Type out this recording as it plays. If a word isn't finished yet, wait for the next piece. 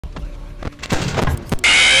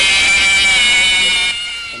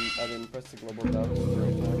press the global tab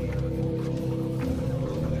during time.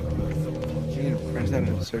 You need to press that at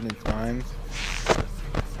a certain time.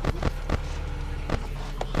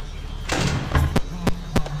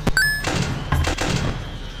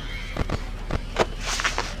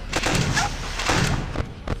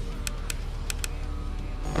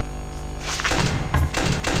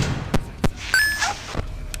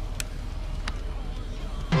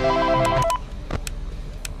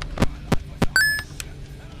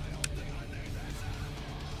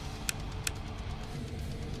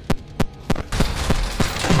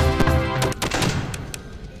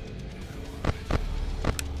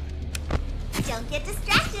 Don't get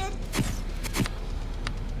distracted.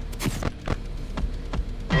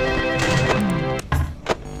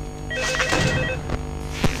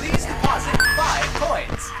 Please deposit 5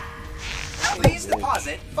 coins. Please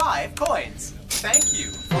deposit 5 coins. Thank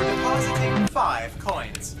you for depositing 5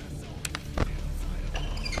 coins.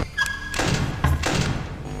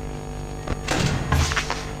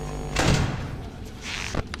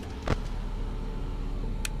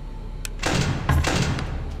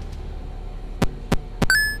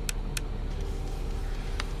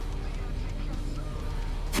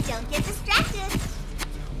 Don't get distracted.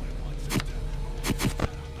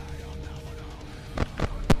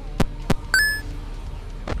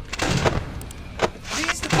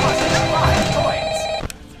 Please deposit 5 coins.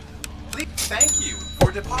 Please thank you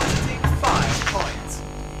for depositing 5 coins.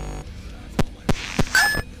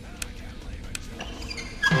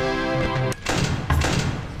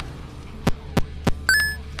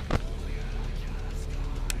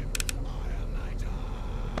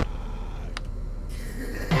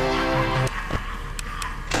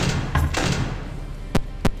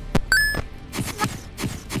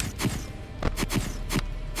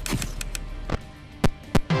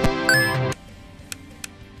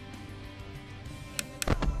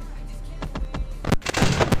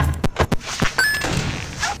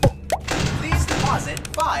 Please deposit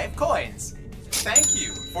 5 coins. Thank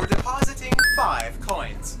you for depositing 5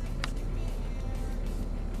 coins.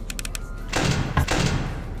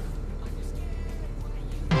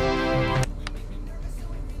 Oh,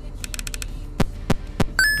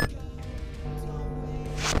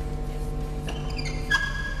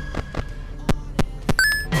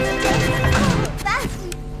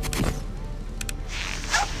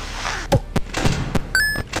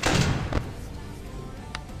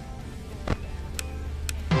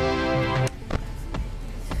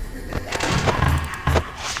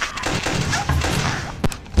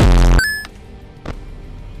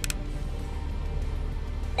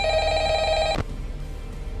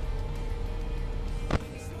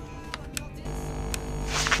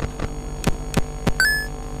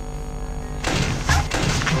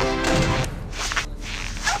 that's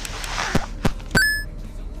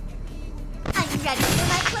I'm ready for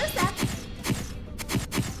my close-up.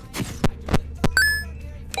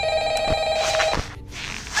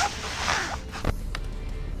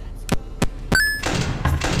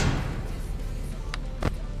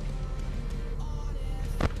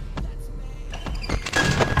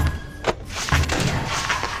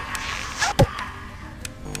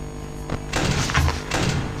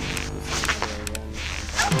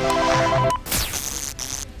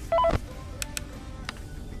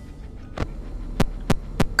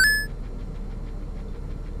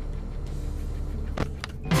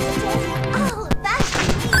 Oh, that's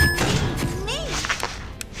me.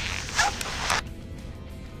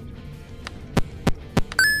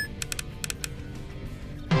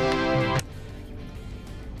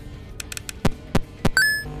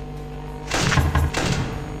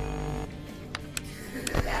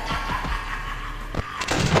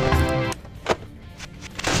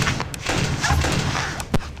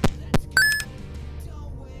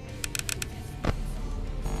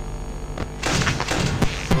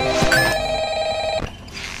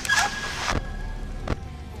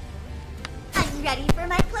 I'm ready for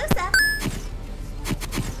my close-up.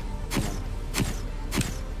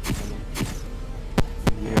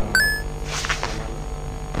 Yeah.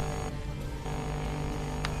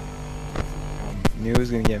 Knew he was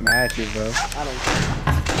gonna get mad at you, bro. I don't care.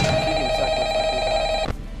 She can suck my fucking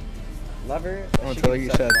cock. Love her. But Don't she tell her can you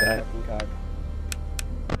suck said my that. fucking cock.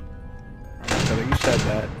 I'm gonna tell her you said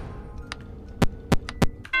that.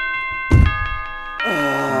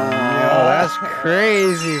 Yo, that's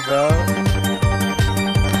crazy, bro.